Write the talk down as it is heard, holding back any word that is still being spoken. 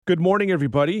Good morning,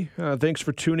 everybody. Thanks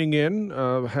for tuning in.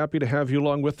 Happy to have you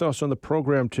along with us on the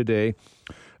program today.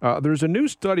 There's a new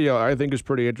study I think is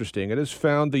pretty interesting. It has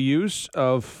found the use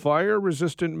of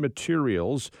fire-resistant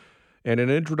materials and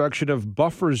an introduction of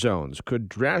buffer zones could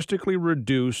drastically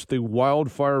reduce the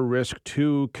wildfire risk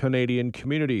to Canadian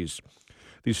communities.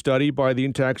 The study by the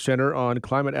Intact Centre on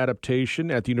Climate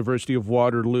Adaptation at the University of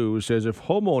Waterloo says if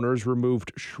homeowners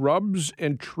removed shrubs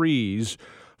and trees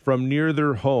from near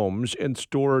their homes and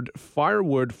stored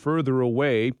firewood further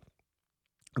away,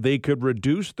 they could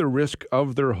reduce the risk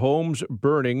of their homes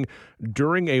burning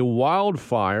during a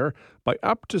wildfire by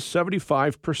up to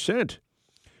 75%.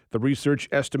 The research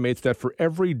estimates that for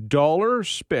every dollar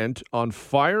spent on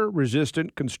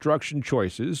fire-resistant construction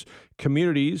choices,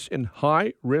 communities in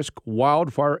high-risk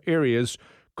wildfire areas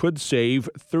could save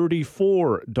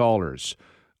 $34.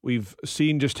 We've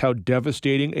seen just how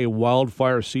devastating a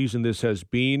wildfire season this has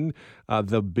been,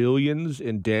 the billions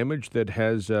in damage that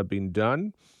has been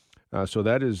done. So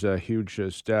that is a huge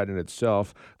stat in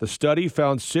itself. The study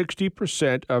found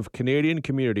 60% of Canadian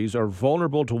communities are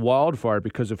vulnerable to wildfire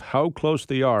because of how close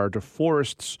they are to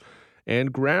forests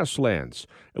and grasslands.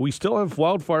 And we still have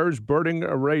wildfires burning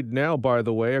right now, by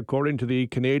the way. According to the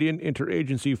Canadian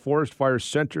Interagency Forest Fire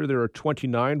Centre, there are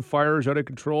 29 fires out of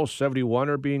control, 71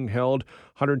 are being held,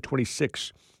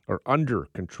 126 are under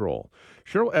control.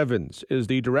 Cheryl Evans is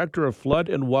the Director of Flood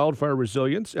and Wildfire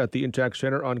Resilience at the Intact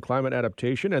Centre on Climate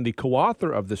Adaptation and the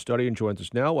co-author of the study and joins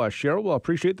us now. Cheryl, I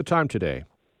appreciate the time today.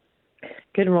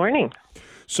 Good morning.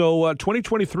 So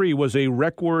 2023 was a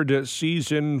record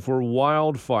season for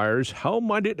wildfires. How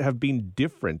might it have been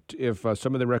different if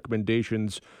some of the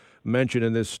recommendations mentioned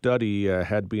in this study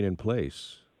had been in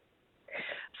place?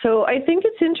 So I think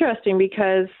it's interesting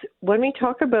because when we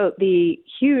talk about the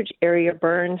huge area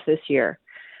burns this year,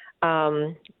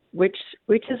 which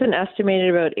is an estimated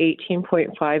about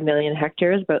 18.5 million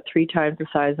hectares, about 3 times the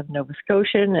size of Nova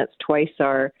Scotia, and it's twice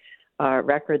our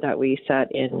record that we set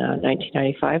in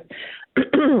 1995.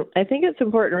 I think it's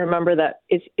important to remember that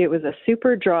it was a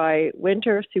super dry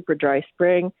winter, super dry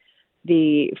spring.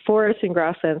 The forests and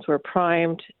grasslands were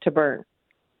primed to burn.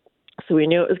 So we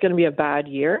knew it was going to be a bad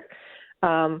year.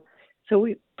 So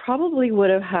we probably would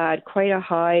have had quite a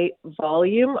high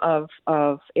volume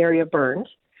of area burns,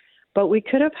 but we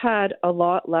could have had a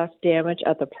lot less damage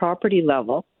at the property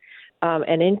level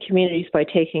and in communities by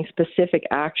taking specific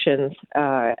actions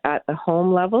at the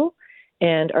home level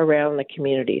and around the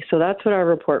community. So that's what our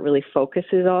report really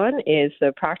focuses on, is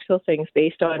the practical things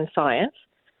based on science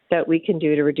that we can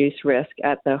do to reduce risk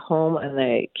at the home and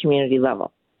the community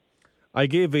level. I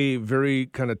gave a very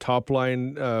kind of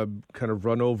top-line kind of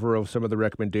run over of some of the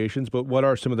recommendations, but what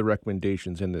are some of the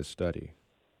recommendations in this study?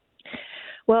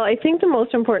 Well, I think the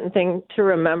most important thing to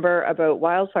remember about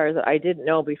wildfires that I didn't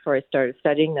know before I started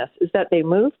studying this is that they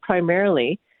move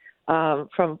primarily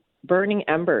from burning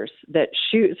embers that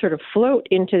sort of float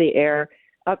into the air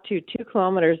up to 2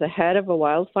 kilometers ahead of a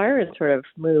wildfire and sort of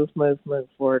move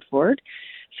forward.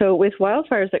 So with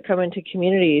wildfires that come into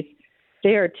communities,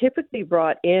 they are typically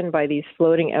brought in by these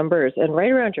floating embers. And right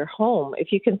around your home,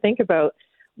 if you can think about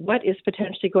what is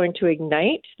potentially going to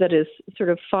ignite that is sort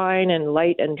of fine and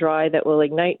light and dry that will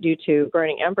ignite due to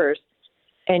burning embers,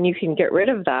 and you can get rid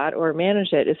of that or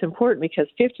manage it, it's important because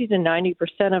 50 to 90%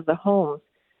 of the homes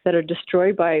that are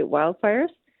destroyed by wildfires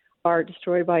are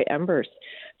destroyed by embers.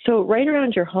 So right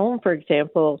around your home, for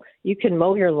example, you can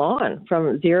mow your lawn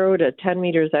from 0 to 10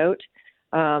 meters out.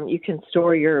 You can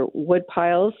store your wood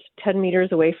piles 10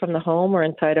 meters away from the home or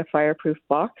inside a fireproof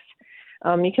box.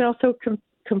 You can also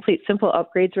complete simple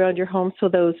upgrades around your home so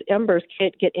those embers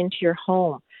can't get into your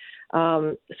home.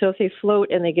 So if they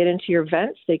float and they get into your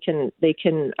vents, they can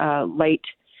light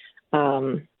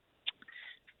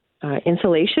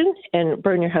insulation and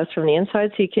burn your house from the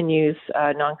inside. So you can use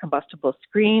non-combustible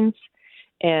screens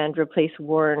and replace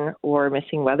worn or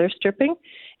missing weather stripping.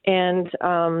 And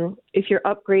if you're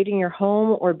upgrading your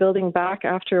home or building back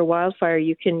after a wildfire,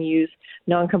 you can use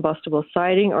non-combustible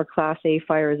siding or Class A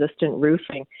fire-resistant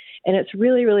roofing. And it's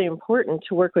really, really important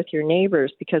to work with your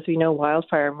neighbors because we know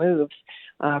wildfire moves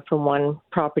from one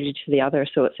property to the other.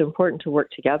 So it's important to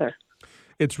work together.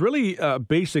 It's really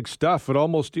basic stuff. It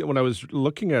almost, when I was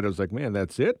looking at it, I was like, man,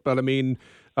 that's it. But I mean,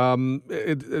 when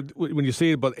you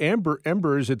say about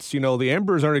embers, it's, the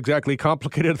embers aren't exactly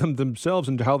complicated themselves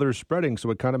and how they're spreading. So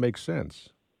it kind of makes sense.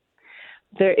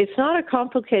 It's not a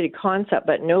complicated concept,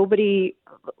 but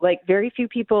very few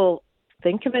people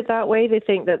think of it that way. They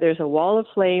think that there's a wall of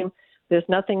flame, there's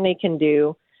nothing they can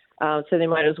do, so they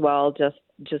might as well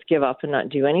just give up and not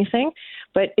do anything.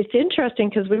 But it's interesting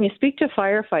because when you speak to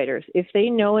firefighters, if they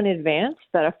know in advance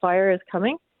that a fire is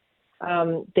coming,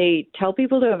 They tell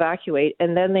people to evacuate,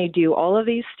 and then they do all of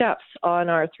these steps on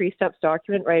our 3 steps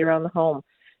document right around the home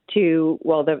to,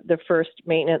 well, the first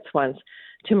maintenance ones,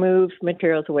 to move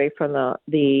materials away from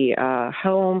the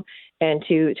home and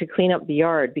to clean up the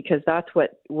yard, because that's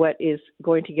what is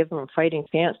going to give them a fighting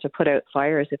chance to put out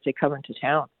fires if they come into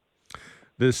town.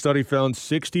 This study found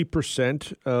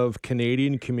 60% of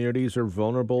Canadian communities are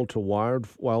vulnerable to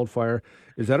wildfire.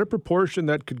 Is that a proportion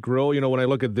that could grow? When I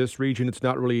look at this region, it's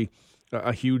not really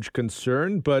a huge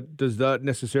concern, but does that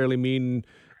necessarily mean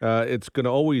it's going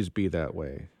to always be that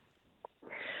way?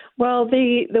 Well,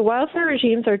 the wildfire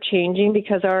regimes are changing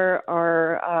because our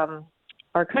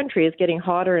country is getting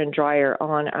hotter and drier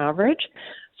on average.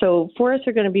 So forests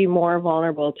are going to be more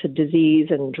vulnerable to disease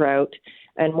and drought,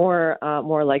 and more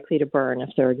likely to burn if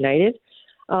they're ignited.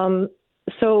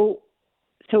 So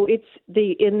it's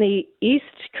in the east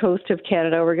coast of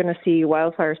Canada, we're going to see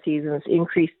wildfire seasons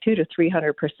increase 200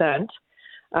 to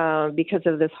 300% because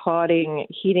of this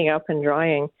heating up and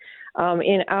drying.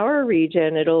 In our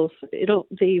region,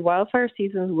 the wildfire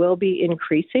seasons will be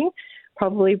increasing,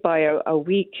 probably by a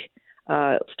week.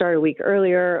 Start a week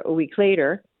earlier, a week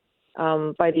later,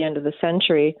 by the end of the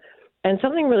century. And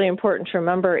something really important to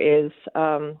remember is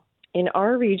in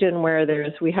our region where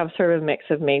we have sort of a mix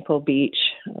of maple, beech,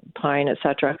 pine,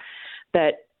 etc.,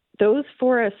 that those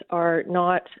forests are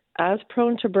not as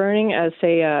prone to burning as,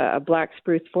 say, a black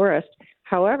spruce forest.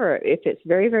 However, if it's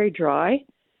very, very dry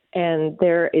and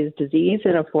there is disease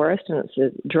in a forest and it's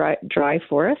a dry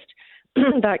forest,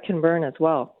 that can burn as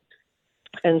well.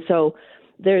 And so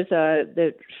there's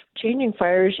the changing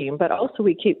fire regime, but also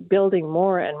we keep building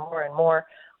more and more and more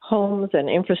homes and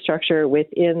infrastructure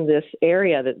within this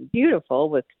area that's beautiful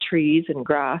with trees and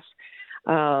grass,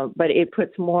 but it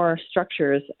puts more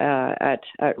structures at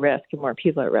risk and more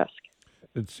people at risk.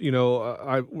 It's, a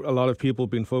lot of people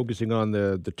have been focusing on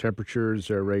the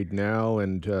temperatures right now,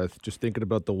 and just thinking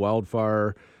about the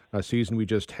wildfire season we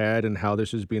just had and how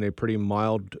this has been a pretty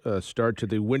mild start to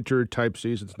the winter type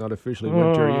season. It's not officially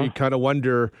winter. You kind of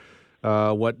wonder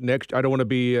what next. I don't want to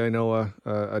be,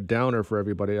 a downer for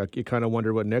everybody. You kind of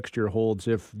wonder what next year holds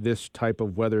if this type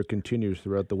of weather continues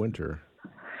throughout the winter.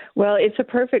 Well, it's a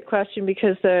perfect question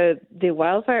because the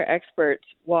wildfire experts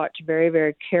watch very,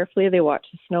 very carefully. They watch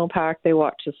the snowpack, they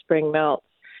watch the spring melts,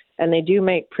 and they do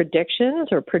make predictions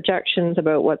or projections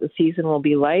about what the season will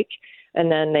be like. And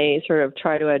then they sort of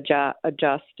try to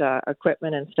adjust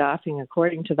equipment and staffing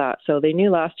according to that. So they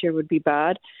knew last year would be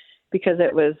bad because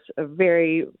it was a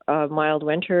very mild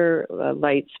winter,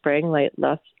 light spring,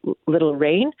 little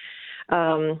rain.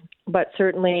 But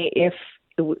certainly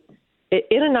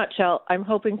in a nutshell, I'm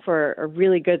hoping for a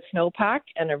really good snowpack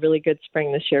and a really good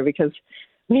spring this year because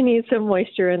we need some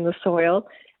moisture in the soil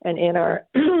and in our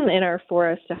in our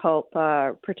forests to help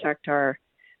protect our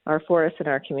forests and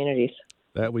our communities.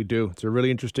 That we do. It's a really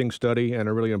interesting study and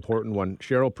a really important one.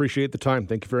 Cheryl, appreciate the time.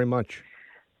 Thank you very much.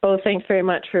 Oh, thanks very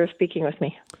much for speaking with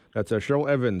me. That's Cheryl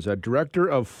Evans, Director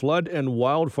of Flood and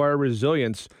Wildfire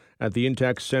Resilience at the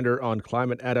Intact Center on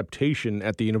Climate Adaptation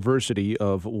at the University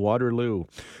of Waterloo.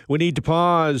 We need to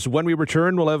pause. When we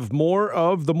return, we'll have more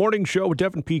of The Morning Show with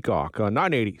Devin Peacock on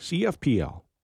 980 CFPL.